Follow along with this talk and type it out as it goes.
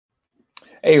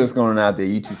Hey, what's going on out there,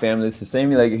 YouTube family? This is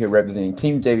Sammy Legger here representing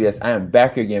Team JVS. I am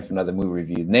back here again for another movie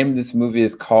review. The name of this movie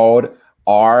is called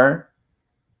R$J.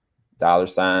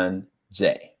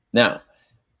 Now,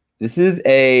 this is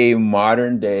a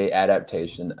modern day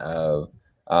adaptation of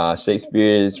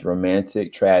Shakespeare's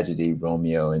romantic tragedy,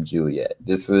 Romeo and Juliet.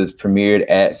 This was premiered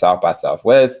at South by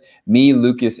Southwest. Me,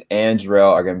 Lucas, and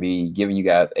Jarrell are going to be giving you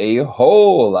guys a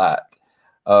whole lot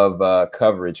of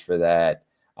coverage for that.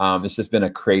 It's just been a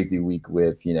crazy week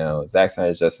with, Zack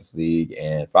Snyder's Justice League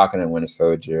and Falcon and Winter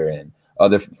Soldier and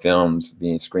other films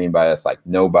being screened by us like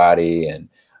Nobody and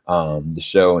the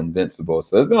show Invincible.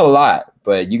 So there's been a lot,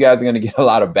 but you guys are going to get a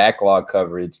lot of backlog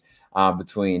coverage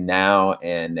between now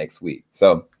and next week.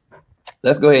 So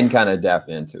let's go ahead and kind of dive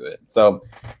into it. So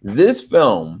this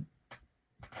film,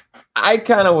 I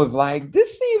kind of was like,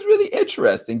 this seems really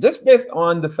interesting just based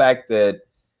on the fact that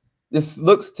this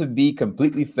looks to be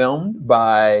completely filmed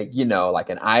by, like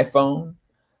an iPhone,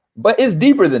 but it's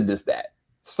deeper than just that.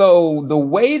 So the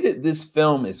way that this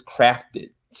film is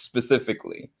crafted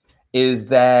specifically is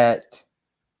that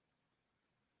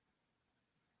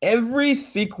every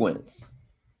sequence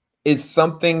is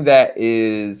something that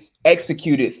is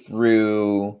executed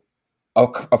through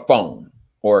a phone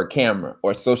or a camera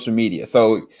or social media.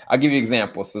 So I'll give you an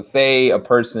example. So say a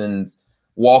person's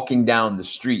walking down the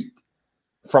street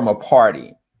from a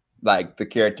party, like the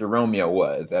character Romeo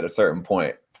was at a certain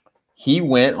point. He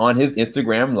went on his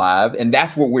Instagram live, and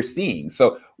that's what we're seeing.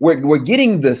 So we're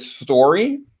getting the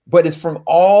story, but it's from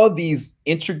all these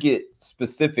intricate,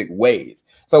 specific ways.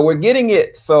 So we're getting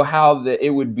it so how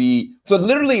it would be. So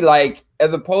literally, like,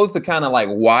 as opposed to kind of like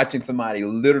watching somebody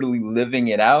literally living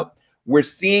it out, we're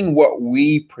seeing what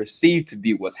we perceive to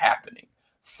be what's happening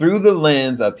through the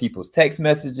lens of people's text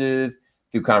messages,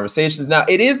 through conversations. Now,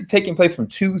 it is taking place from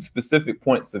two specific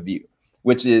points of view,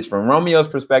 which is from Romeo's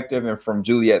perspective and from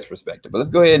Juliet's perspective. But let's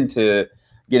go ahead and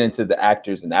get into the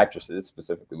actors and actresses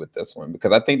specifically with this one,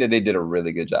 because I think that they did a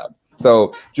really good job.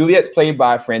 So Juliet's played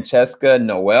by Francesca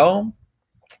Noel,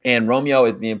 and Romeo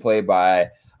is being played by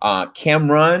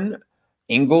Camaron,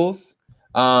 Engels.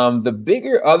 The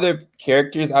bigger other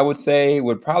characters, I would say,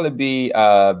 would probably be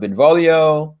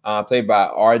Benvolio, played by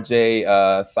R.J.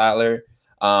 Cyler.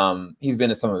 He's been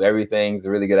in some of everything. He's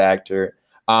a really good actor.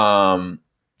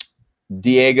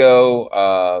 Diego,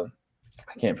 I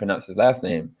can't pronounce his last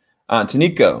name.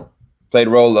 Tanico played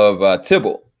the role of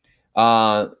Tybalt.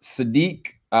 Siddiq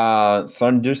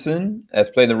Saunderson has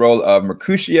played the role of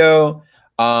Mercutio.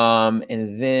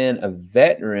 And then a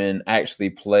veteran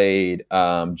actually played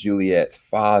Juliet's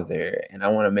father. And I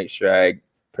want to make sure I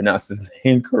pronounce his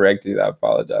name correctly. I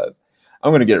apologize. I'm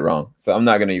going to get it wrong, so I'm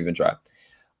not going to even try.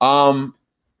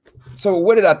 So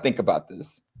what did I think about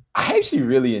this? I actually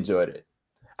really enjoyed it.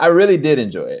 I really did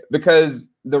enjoy it,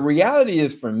 because the reality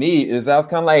is, for me, is I was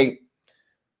kind of like,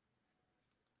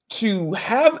 to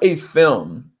have a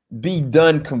film be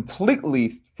done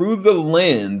completely through the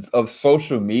lens of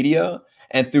social media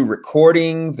and through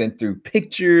recordings and through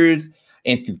pictures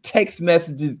and through text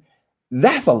messages,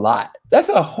 that's a lot. That's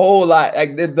a whole lot.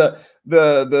 Like to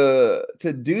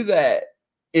do that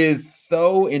is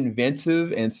so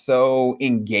inventive and so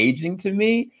engaging to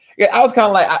me. Yeah, I was kind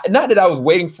of like, not that I was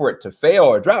waiting for it to fail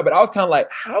or drop, but I was kind of like,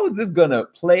 how is this gonna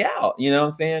play out? You know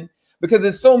what I'm saying? Because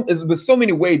it's with so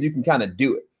many ways you can kind of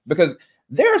do it. Because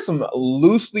there are some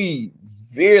loosely,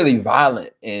 very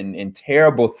violent and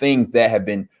terrible things that have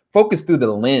been focused through the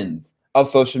lens of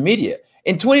social media.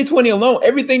 In 2020 alone,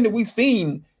 everything that we've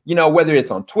seen, whether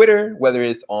it's on Twitter, whether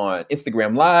it's on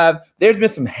Instagram Live, there's been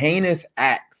some heinous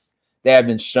acts that have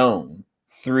been shown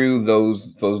through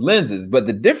those lenses. But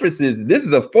the difference is, this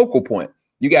is a focal point.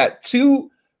 You got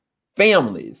two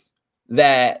families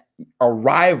that are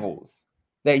rivals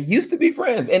that used to be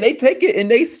friends, and they take it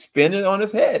and they spin it on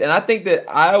its head. And I think that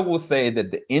I will say that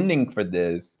the ending for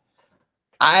this,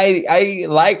 I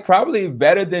like probably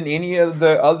better than any of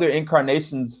the other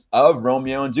incarnations of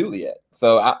Romeo and Juliet.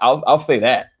 So I'll say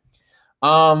that.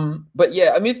 But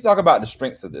yeah, I mean, to talk about the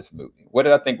strengths of this movie. What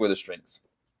did I think were the strengths?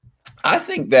 I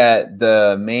think that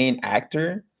the main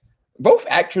actor, both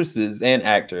actresses and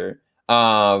actor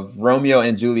of Romeo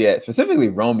and Juliet, specifically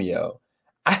Romeo,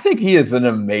 I think he is an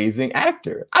amazing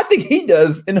actor. I think he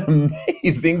does an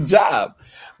amazing job.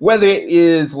 Whether it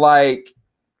is like,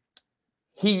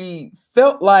 he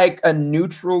felt like a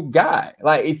neutral guy.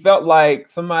 Like, he felt like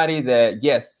somebody that,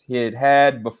 yes, he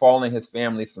had befallen his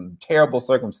family some terrible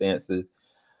circumstances,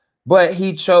 but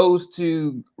he chose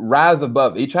to rise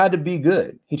above it. He tried to be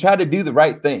good. He tried to do the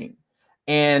right thing.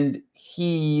 And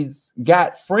he's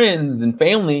got friends and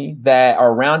family that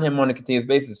are around him on a continuous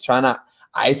basis, trying to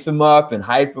ice him up and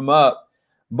hype him up.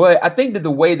 But I think that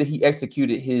the way that he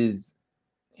executed his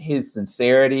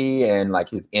sincerity and like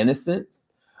his innocence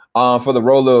for the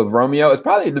role of Romeo is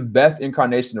probably the best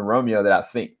incarnation of Romeo that I've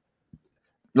seen.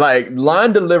 Like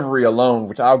line delivery alone,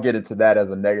 which I'll get into that as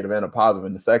a negative and a positive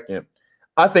in a second.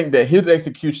 I think that his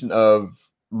execution of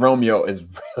Romeo is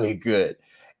really good.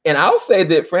 And I'll say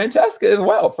that Francesca as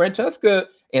well. Francesca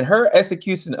and her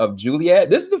execution of Juliet,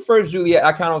 this is the first Juliet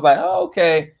I kind of was like, oh,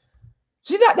 okay.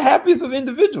 She's not the happiest of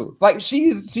individuals. Like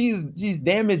she's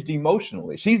damaged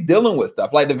emotionally. She's dealing with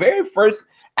stuff. Like the very first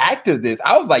act of this,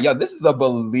 I was like, yo, this is a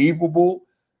believable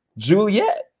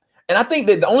Juliet. And I think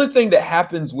that the only thing that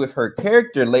happens with her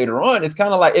character later on is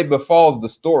kind of like it befalls the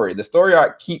story. The story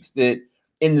arc keeps it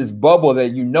in this bubble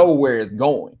that you know where it's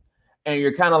going. And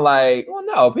you're kind of like, well,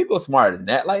 no, people are smarter than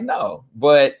that. Like, no.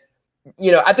 But,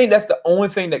 you know, I think that's the only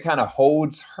thing that kind of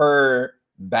holds her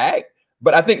back.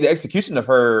 But I think the execution of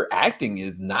her acting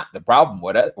is not the problem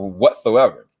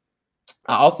whatsoever.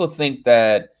 I also think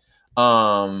that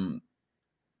the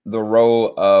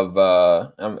role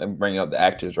of, I'm bringing up the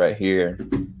actors right here.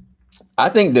 I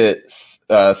think that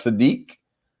Siddiq,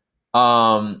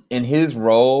 in his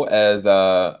role as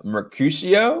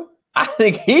Mercutio, I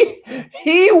think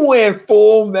he went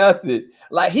full method.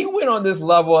 Like he went on this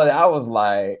level that I was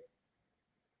like,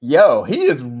 yo, he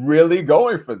is really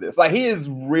going for this. Like he is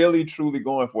really truly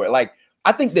going for it. Like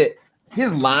I think that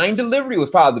his line delivery was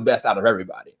probably the best out of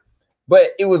everybody.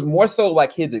 But it was more so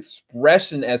like his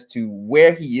expression as to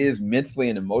where he is mentally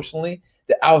and emotionally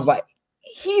that I was like,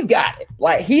 he's got it.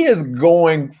 Like he is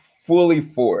going fully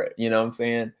for it. You know what I'm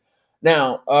saying?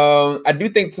 Now, I do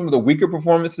think some of the weaker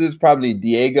performances, probably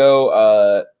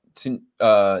Diego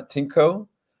Tinko.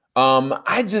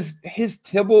 His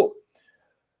Tybalt,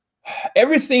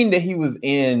 every scene that he was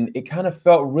in, it kind of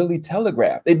felt really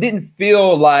telegraphed. It didn't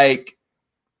feel like,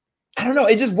 I don't know,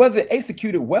 it just wasn't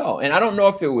executed well. And I don't know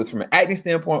if it was from an acting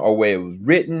standpoint or where it was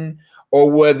written or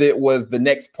whether it was the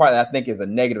next part that I think is a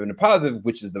negative and a positive,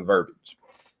 which is the verbiage.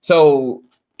 So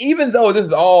even though this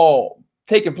is all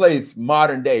taking place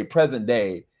modern day, present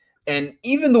day, and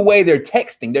even the way they're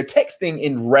texting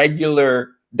in regular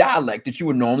dialect that you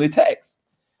would normally text.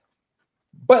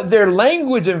 But their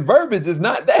language and verbiage is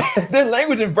not that. Their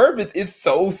language and verbiage is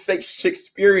so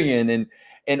Shakespearean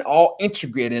and all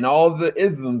intricate and all the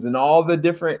isms and all the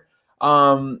different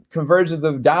conversions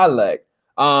of dialect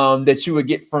that you would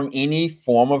get from any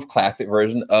form of classic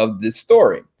version of this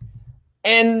story.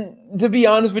 And to be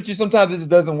honest with you, sometimes it just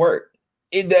doesn't work.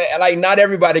 Like not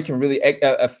everybody can really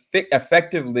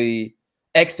effectively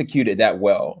execute it that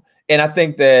well. And I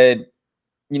think that,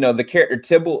 you know, the character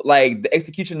Tybalt, like the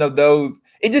execution of those,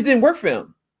 it just didn't work for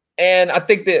him. And I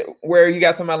think that where you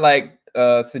got somebody like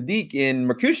Siddiq in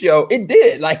Mercutio, it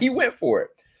did. Like he went for it.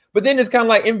 But then it's kind of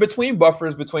like in between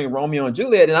buffers between Romeo and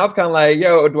Juliet. And I was kind of like,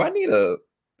 yo, do I need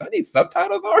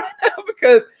subtitles on right now?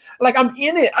 Because like I'm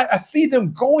in it. I see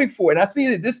them going for it. And I see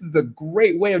that this is a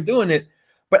great way of doing it.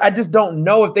 But I just don't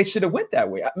know if they should have went that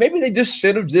way. Maybe they just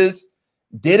should have just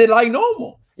did it like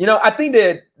normal. You know, I think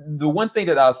that the one thing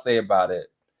that I'll say about it,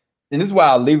 and this is why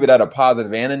I'll leave it at a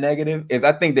positive and a negative, is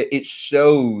I think that it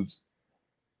shows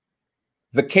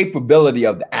the capability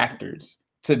of the actors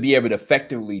to be able to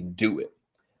effectively do it.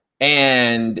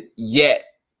 And yet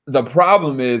the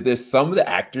problem is that some of the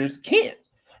actors can't.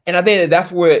 And I think that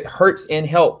that's where it hurts and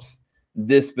helps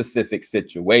this specific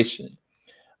situation.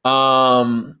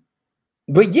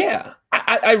 But yeah,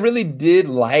 I really did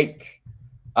like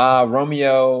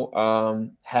Romeo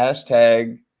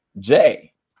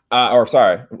 #J, or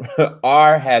sorry,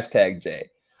 R#J.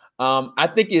 I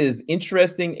think it is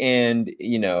interesting and,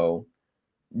 you know,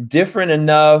 different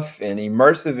enough and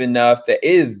immersive enough that it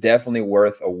is definitely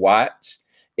worth a watch.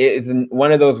 It is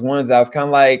one of those ones that I was kind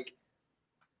of like,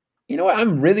 you know what,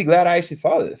 I'm really glad I actually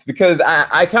saw this, because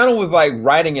I kind of was like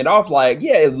writing it off like,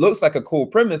 yeah, it looks like a cool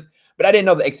premise, but I didn't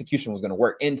know the execution was going to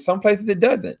work. In some places it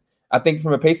doesn't. I think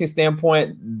from a pacing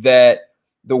standpoint that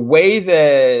the way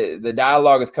that the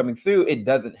dialogue is coming through, it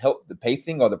doesn't help the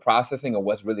pacing or the processing of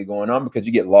what's really going on, because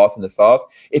you get lost in the sauce.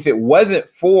 If it wasn't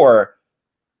for,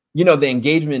 you know, the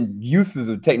engagement uses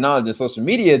of technology and social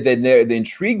media, then the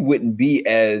intrigue wouldn't be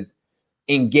as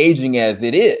engaging as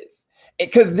it is.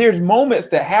 Because there's moments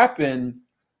that happen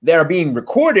that are being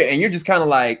recorded and you're just kind of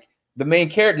like, the main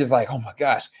character is like, oh my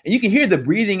gosh. And you can hear the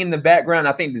breathing in the background.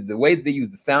 I think that the way they use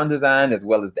the sound design as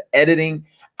well as the editing,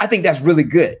 I think that's really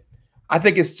good. I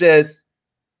think it's just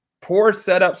poor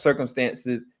setup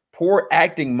circumstances, poor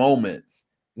acting moments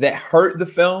that hurt the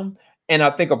film. And I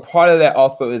think a part of that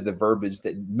also is the verbiage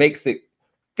that makes it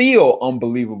feel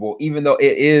unbelievable, even though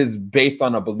it is based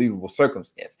on a believable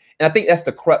circumstance. And I think that's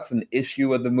the crux and the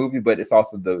issue of the movie, but it's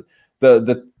also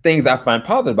the things I find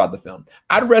positive about the film.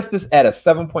 I'd rest this at a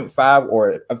 7.5,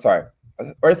 or I'm sorry,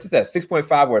 or it's just at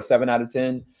 6.5 or a 7 out of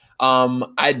 10.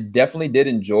 I definitely did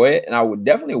enjoy it, and I would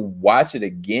definitely watch it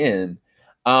again,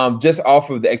 just off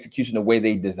of the execution, the way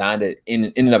they designed it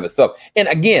in and of itself. And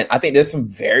again, I think there's some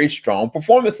very strong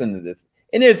performance into this,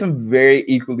 and there's some very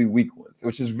equally weak ones,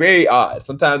 which is very odd.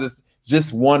 Sometimes it's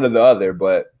just one or the other,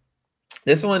 but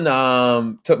this one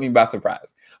took me by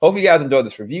surprise. Hope you guys enjoyed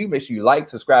this review. Make sure you like,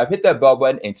 subscribe, hit that bell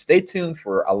button, and stay tuned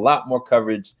for a lot more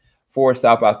coverage for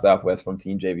South by Southwest from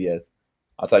Team JVS.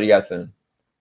 I'll talk to you guys soon.